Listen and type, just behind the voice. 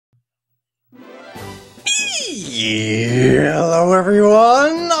Hello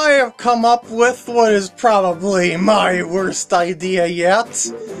everyone, I have come up with what is probably my worst idea yet.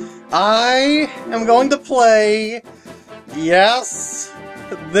 I am going to play, yes,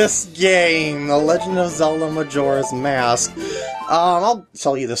 this game, The Legend of Zelda Majora's Mask. I'll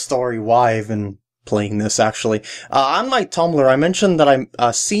tell you the story why I've been playing this, actually. On my Tumblr, I mentioned that I'm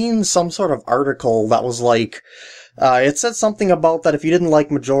seen some sort of article that was like, it said something about that if you didn't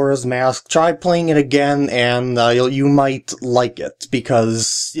like Majora's Mask, try playing it again and you might like it,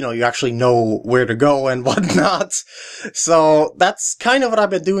 because, you know, you actually know where to go and whatnot. So that's kind of what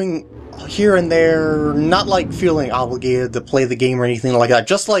I've been doing here and there, not like feeling obligated to play the game or anything like that.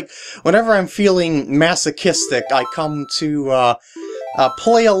 Just like whenever I'm feeling masochistic, I come to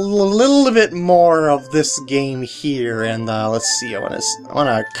play a little bit more of this game here, and let's see, I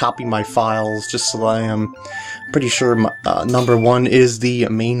wanna copy my files just so I am pretty sure number 1 is the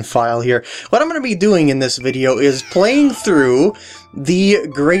main file here. What I'm gonna be doing in this video is playing through the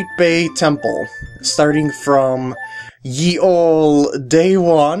Great Bay Temple, starting from ye ol' day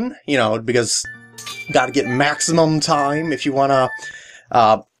 1, you know, because gotta get maximum time if you wanna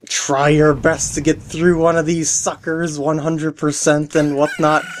try your best to get through one of these suckers 100% and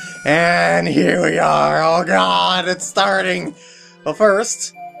whatnot. And here we are. Oh god, it's starting. But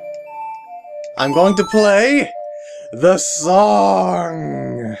first, I'm going to play the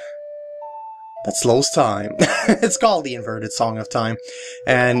song that slows time. It's called the Inverted Song of Time.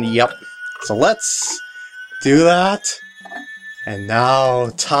 And yep, so let's do that. And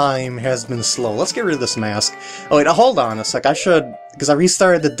now time has been slow. Let's get rid of this mask. Oh wait, hold on a sec. I should, because I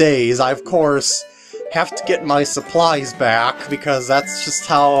restarted the days, I of course have to get my supplies back, because that's just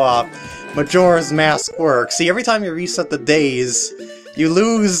how Majora's Mask works. See, every time you reset the days, you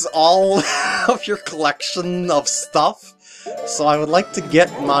lose all of your collection of stuff. So I would like to get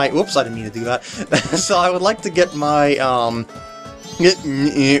my... Oops, I didn't mean to do that. So I would like to get my,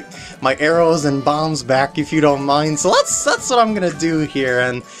 my arrows and bombs back, if you don't mind. So that's what I'm gonna do here,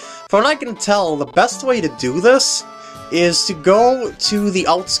 and from what I can tell, the best way to do this is to go to the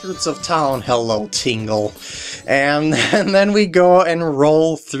outskirts of town, hello Tingle, and then we go and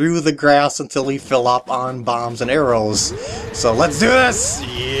roll through the grass until we fill up on bombs and arrows. So let's do this!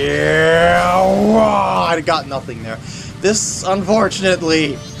 Yeah! Whoa, I got nothing there. This,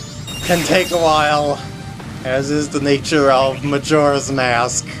 unfortunately, can take a while, as is the nature of Majora's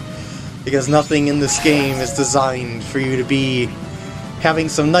Mask, because nothing in this game is designed for you to be having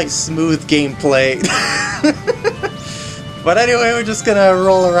some nice smooth gameplay. But anyway, we're just gonna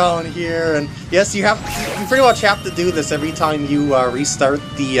roll around here, and yes, you pretty much have to do this every time you restart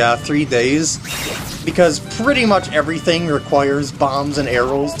the 3 days, because pretty much everything requires bombs and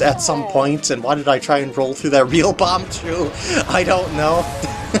arrows at some point. And why did I try and roll through that real bomb too? I don't know.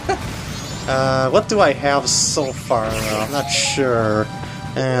 What do I have so far? I'm not sure.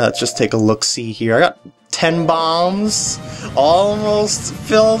 Let's just take a look-see here. I got 10 bombs, almost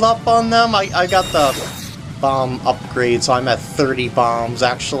filled up on them. I got the bomb upgrade, so I'm at 30 bombs,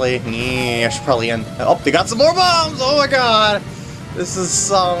 actually. I should probably end... Oh, they got some more bombs! Oh my god! This is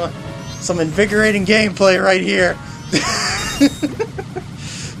some invigorating gameplay right here.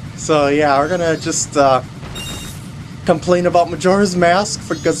 So yeah, we're gonna just complain about Majora's Mask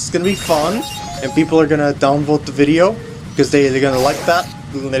because it's gonna be fun, and people are gonna downvote the video because they're gonna like that.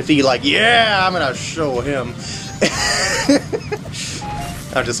 And if he like, yeah, I'm gonna show him.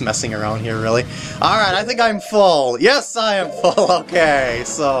 I'm just messing around here, really. Alright, I think I'm full. Yes, I am full. Okay,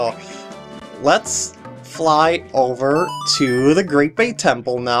 so let's fly over to the Great Bay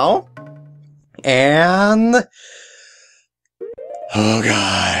Temple now. And... oh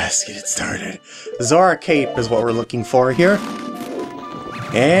god, let's get it started. Zora Cape is what we're looking for here.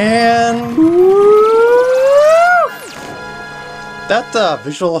 And... that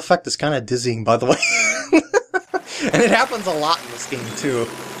visual effect is kind of dizzying, by the way. And it happens a lot in this game, too.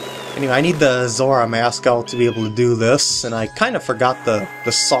 Anyway, I need the Zora mascot to be able to do this, and I kind of forgot the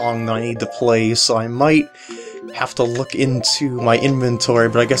song that I need to play, so I might have to look into my inventory,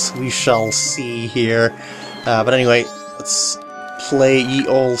 but I guess we shall see here. But anyway, let's play ye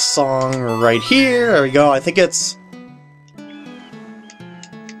ol' song right here. There we go. I think it's...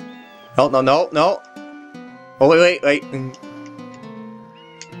 Oh, no. Oh, wait.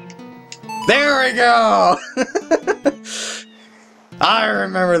 There we go! I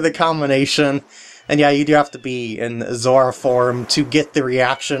remember the combination. And yeah, you do have to be in Zora form to get the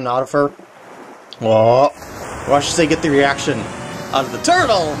reaction out of her. Well, I should say get the reaction out of the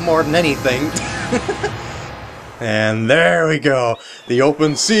turtle more than anything. And there we go. The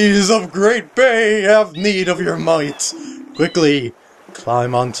open seas of Great Bay have need of your might. Quickly,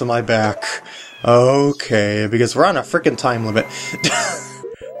 climb onto my back. Okay, because we're on a frickin' time limit.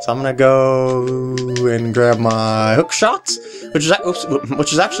 So I'm gonna go and grab my hook shot, which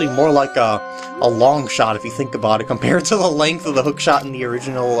is actually more like a long shot if you think about it, compared to the length of the hook shot in the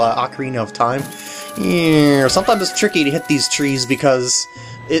original Ocarina of Time. Yeah, sometimes it's tricky to hit these trees because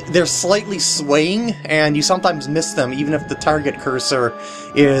they're slightly swaying, and you sometimes miss them even if the target cursor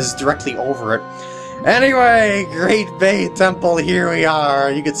is directly over it. Anyway, Great Bay Temple, here we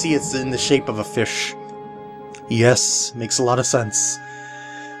are. You can see it's in the shape of a fish. Yes, makes a lot of sense.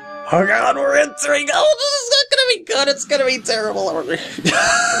 Oh god, we're entering! Oh, this is not gonna be good, it's gonna be terrible!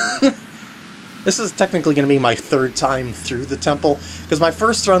 This is technically gonna be my third time through the temple, because my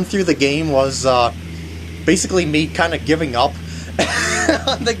first run through the game was, basically me kind of giving up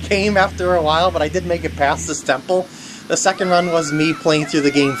on the game after a while, but I did make it past this temple. The second run was me playing through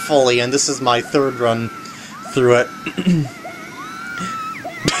the game fully, and this is my third run through it.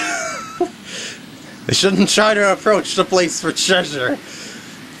 They shouldn't try to approach the place for treasure,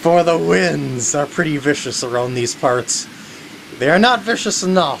 for the winds are pretty vicious around these parts. They are not vicious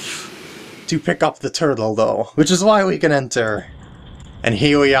enough to pick up the turtle, though, which is why we can enter. And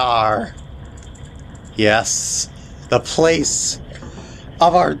here we are. Yes, the place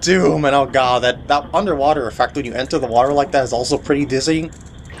of our doom. And oh god, that underwater effect when you enter the water like that is also pretty dizzying.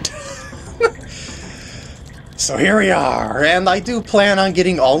 So here we are, and I do plan on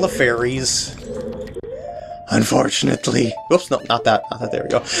getting all the fairies. Unfortunately. Whoops, no, not that, there we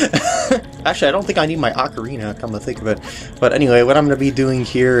go. Actually, I don't think I need my ocarina, come to think of it. But anyway, what I'm going to be doing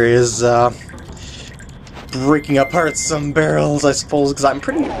here is, breaking apart some barrels, I suppose, because I'm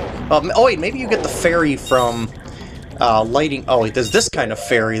pretty... oh wait, maybe you get the fairy from, lighting... Oh wait, there's this kind of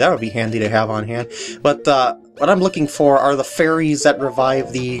fairy, that would be handy to have on hand. But, what I'm looking for are the fairies that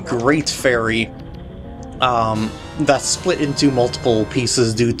revive the Great Fairy, that's split into multiple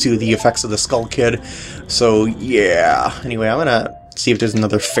pieces due to the effects of the Skull Kid. So, yeah. Anyway, I'm gonna see if there's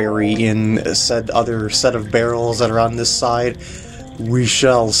another fairy in said other set of barrels that are on this side. We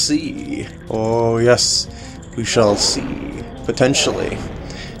shall see. Oh, yes. We shall see. Potentially.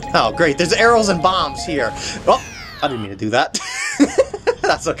 Oh, great. There's arrows and bombs here. Oh, I didn't mean to do that.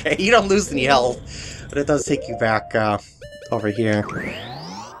 That's okay. You don't lose any health. But it does take you back, over here.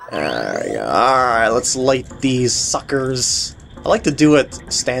 Alright, let's light these suckers. I like to do it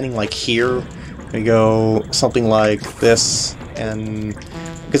standing like here. We go something like this, and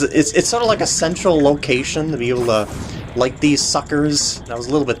because it's sort of like a central location to be able to light these suckers. That was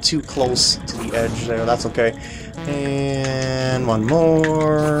a little bit too close to the edge there. That's okay. And one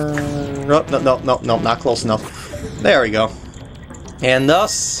more. No, not close enough. There we go. And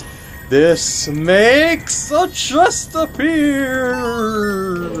thus, this makes a chest appear!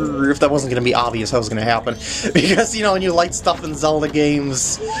 If that wasn't going to be obvious how it was going to happen. Because, you know, when you light stuff in Zelda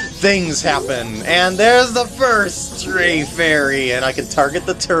games, things happen. And there's the first stray fairy, and I can target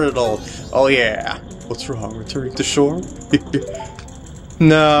the turtle. Oh yeah. What's wrong? Returning to shore?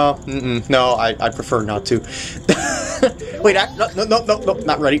 No. No, I prefer not to. Wait, no,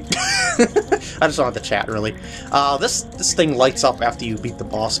 not ready. I just wanted to chat, really. This thing lights up after you beat the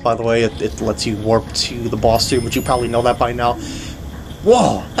boss, by the way. It lets you warp to the boss tube, but you probably know that by now.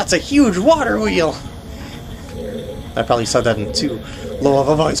 Whoa, that's a huge water wheel! I probably said that in too low of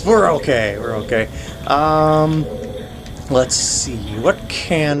a voice. We're okay, let's see, what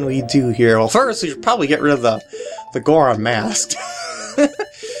can we do here? Well, first, we should probably get rid of the Goron mask.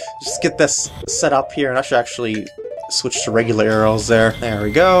 Just get this set up here, and I should actually switch to regular arrows there. There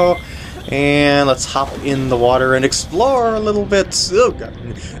we go. And let's hop in the water and explore a little bit. Oh, God.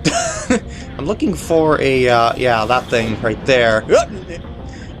 I'm looking for a, yeah, that thing right there.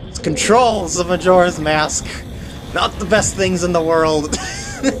 It controls the Majora's Mask. Not the best things in the world.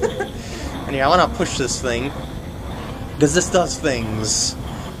 Anyway, I want to push this thing, because this does things.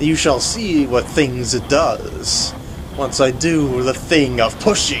 You shall see what things it does once I do the thing of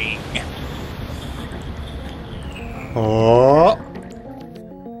pushing. Oh.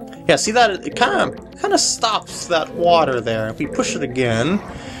 Yeah, see that? It kind of stops that water there. If we push it again,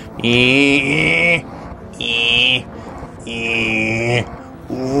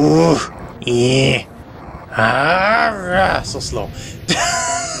 so slow.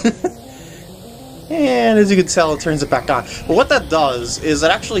 And as you can tell, it turns it back on. But what that does is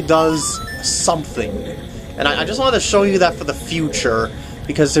it actually does something. And I just wanted to show you that for the future,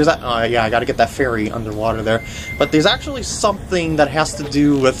 because there's that. Oh yeah, I gotta get that fairy underwater there. But there's actually something that has to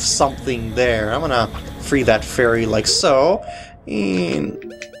do with something there. I'm gonna free that fairy like so.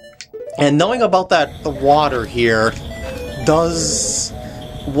 And knowing about that, the water here does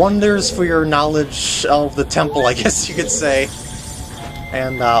wonders for your knowledge of the temple, I guess you could say.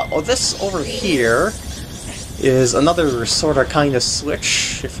 And this over here is another sort of kind of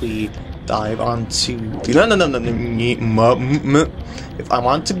switch. If we dive onto if I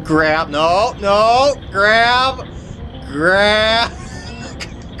want to grab,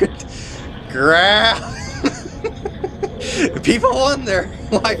 grab, People wonder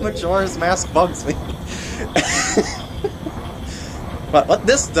why Majora's Mask bugs me. But what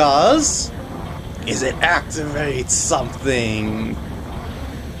this does is it activates something.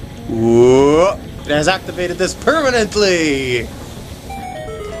 Whoa. It has activated this permanently!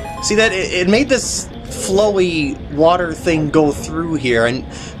 See that? It made this flowy water thing go through here, and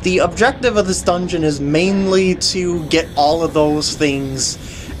the objective of this dungeon is mainly to get all of those things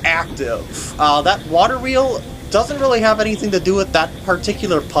active. That water wheel doesn't really have anything to do with that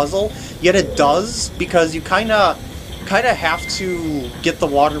particular puzzle, yet it does, because you kinda have to get the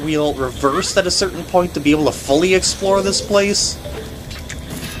water wheel reversed at a certain point to be able to fully explore this place.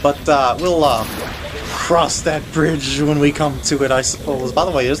 But we'll cross that bridge when we come to it, I suppose. By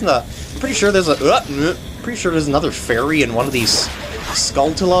the way, I'm pretty sure there's another fairy in one of these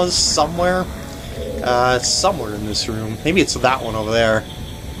Skulltulas somewhere. It's somewhere in this room. Maybe it's that one over there.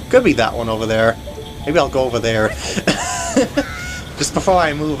 Could be that one over there. Maybe I'll go over there just before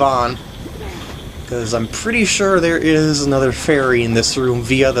I move on, because I'm pretty sure there is another fairy in this room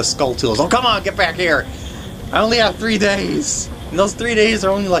via the Skulltulas. Oh, come on, get back here! I only have 3 days! And those 3 days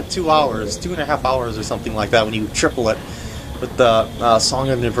are only like 2 hours, 2.5 hours or something like that when you triple it with the Song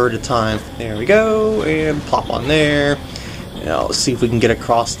of Inverted Time. There we go, and plop on there. Now, let's see if we can get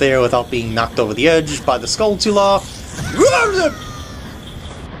across there without being knocked over the edge by the Skulltula.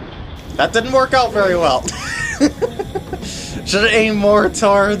 That didn't work out very well. Should have aimed more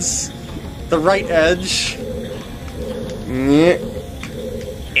towards the right edge.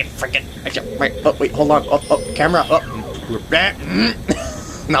 Oh, wait, hold on. Oh, camera. Oh.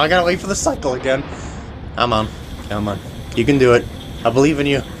 Now I gotta wait for the cycle again. Come on. You can do it. I believe in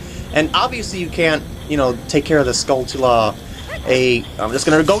you. And obviously you can't, take care of the Skulltula. I'm just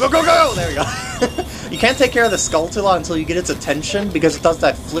gonna go! There we go. You can't take care of the Skulltula until you get its attention, because it does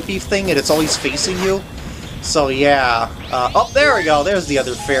that flippy thing and it's always facing you. So yeah. Oh, there we go. There's the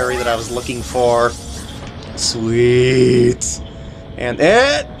other fairy that I was looking for. Sweet. And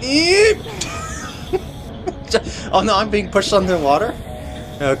oh no, I'm being pushed underwater?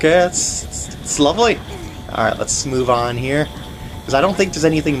 Okay, it's lovely. Alright, let's move on here. Because I don't think there's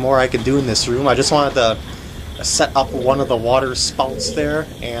anything more I can do in this room. I just wanted to set up one of the water spouts there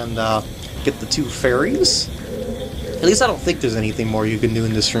and get the 2 fairies. At least I don't think there's anything more you can do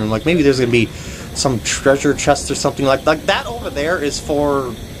in this room. Like, maybe there's going to be some treasure chest or something like that over there is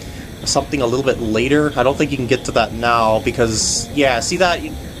for something a little bit later. I don't think you can get to that now because, yeah, see that?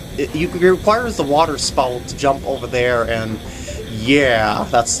 It requires the water spout to jump over there, and yeah,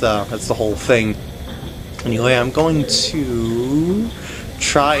 that's the whole thing. Anyway, I'm going to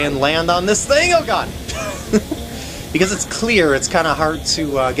try and land on this thing. Oh god! Because it's clear, it's kind of hard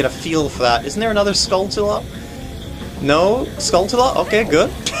to get a feel for that. Isn't there another Skulltula? No Skulltula? Okay,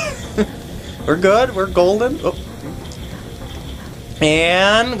 good. We're good. We're golden. Oh.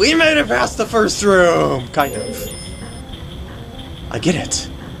 And we made it past the first room, kind of. I get it.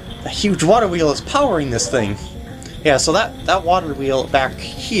 The huge water wheel is powering this thing. Yeah, so that water wheel back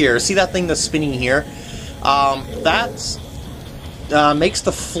here, see that thing that's spinning here? That makes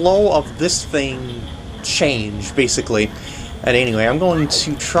the flow of this thing change, basically. And anyway, I'm going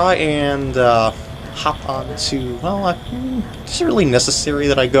to try and hop onto... Well, is it really necessary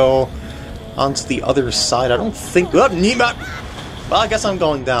that I go onto the other side? I don't think... Oh, well, I guess I'm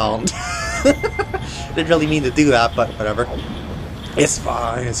going down. Didn't really mean to do that, but whatever. It's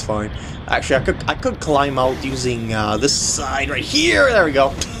fine, it's fine. Actually, I could climb out using this side right here. There we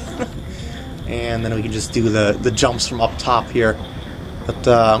go. And then we can just do the jumps from up top here. But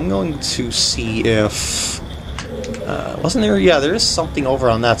I'm going to see if... wasn't there... Yeah, there is something over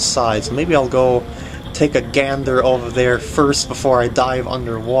on that side, so maybe I'll go take a gander over there first before I dive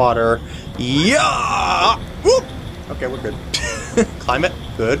underwater. Yeah! Whoop! Okay, we're good. Climb it.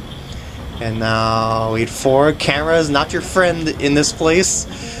 Good. And now, wait for it. Camera is not your friend in this place.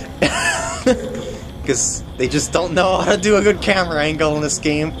 Because they just don't know how to do a good camera angle in this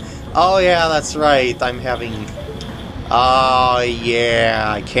game. Oh yeah, that's right. I'm having... Oh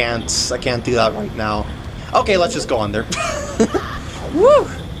yeah, I can't do that right now. Okay, let's just go under. Woo!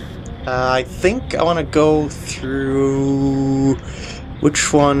 I think I want to go through...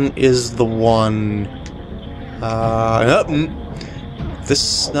 Which one is the one?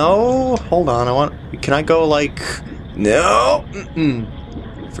 This... No? Hold on, Can I go like... No!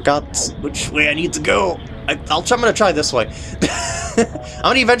 Forgot which way I need to go. I'm gonna try this way. I'm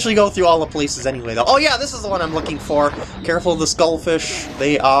gonna eventually go through all the places anyway, though. Oh yeah, this is the one I'm looking for. Careful of the skullfish.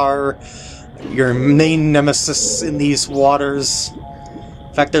 They are your main nemesis in these waters.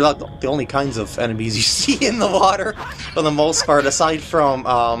 In fact, they're not the only kinds of enemies you see in the water, for the most part, aside from,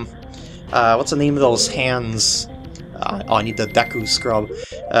 what's the name of those hands? Oh, I need the Deku scrub.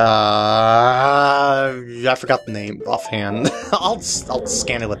 I forgot the name offhand. I'll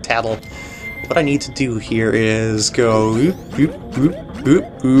scan it with Tattle. What I need to do here is go... I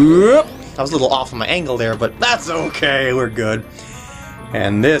was a little off on my angle there, but that's okay, we're good.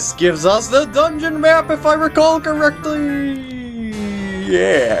 And this gives us the dungeon map, if I recall correctly!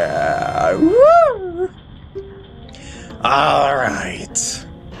 Yeah! Woo! Alright.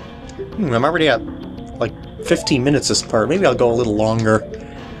 I'm already at, like, 15 minutes this part. Maybe I'll go a little longer.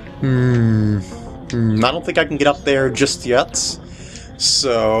 I don't think I can get up there just yet.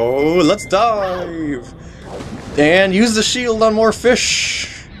 So, let's dive! And use the shield on more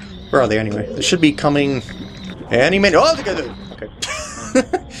fish! Where are they anyway? They should be coming any minute. Oh, okay.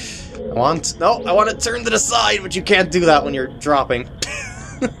 I want to turn to the side, but you can't do that when you're dropping.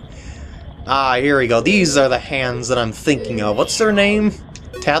 Here we go. These are the hands that I'm thinking of. What's their name?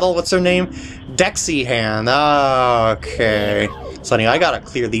 Tattle, what's their name? Dexy hand. Okay. So anyway, I gotta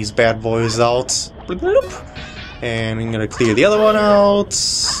clear these bad boys out. And I'm gonna clear the other one out.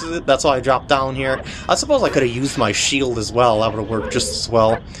 That's why I dropped down here. I suppose I could have used my shield as well. That would have worked just as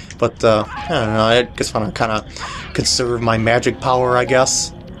well. But, I don't know. I just want to kind of conserve my magic power, I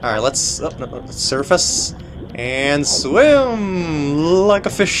guess. Alright, let's surface. And swim like a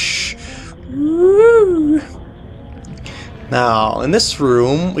fish. Woo! Now, in this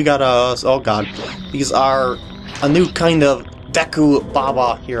room, we got oh god, these are a new kind of Deku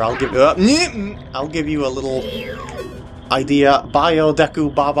Baba. Here, I'll give you a little idea. Bio Deku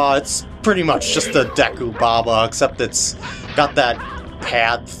Baba. It's pretty much just a Deku Baba, except it's got that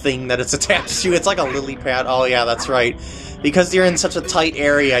pad thing that it's attached to. It's like a lily pad. Oh yeah, that's right. Because you're in such a tight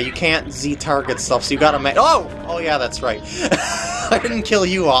area, you can't Z-target stuff, so you gotta oh yeah, that's right. I didn't kill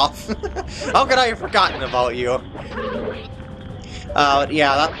you off. How could I have forgotten about you?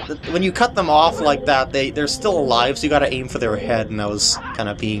 Yeah, when you cut them off like that, they're still alive, so you gotta aim for their head, and I was kind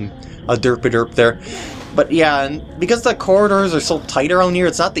of being a derp-a-derp there. But yeah, and because the corridors are so tight around here,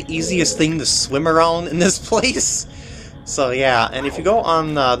 it's not the easiest thing to swim around in this place. So yeah, and if you go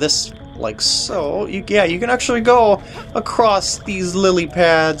on this, like so, you can actually go across these lily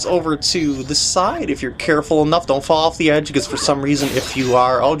pads over to the side if you're careful enough. Don't fall off the edge, because for some reason, if you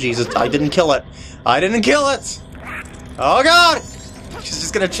are... Oh Jesus, I didn't kill it. I didn't kill it! Oh god! She's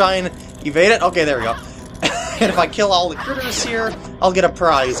just gonna try and evade it? Okay, there we go. And if I kill all the critters here, I'll get a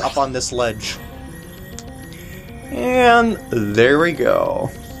prize up on this ledge. And there we go.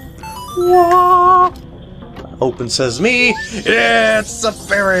 Wah! Open Sesame, it's a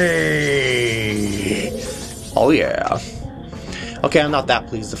fairy! Oh yeah. Okay, I'm not that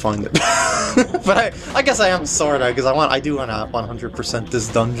pleased to find it. But I guess I am sorta, because I do want to 100% this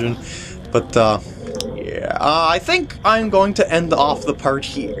dungeon. But, yeah. I think I'm going to end off the part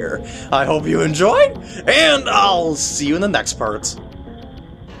here. I hope you enjoyed, and I'll see you in the next part.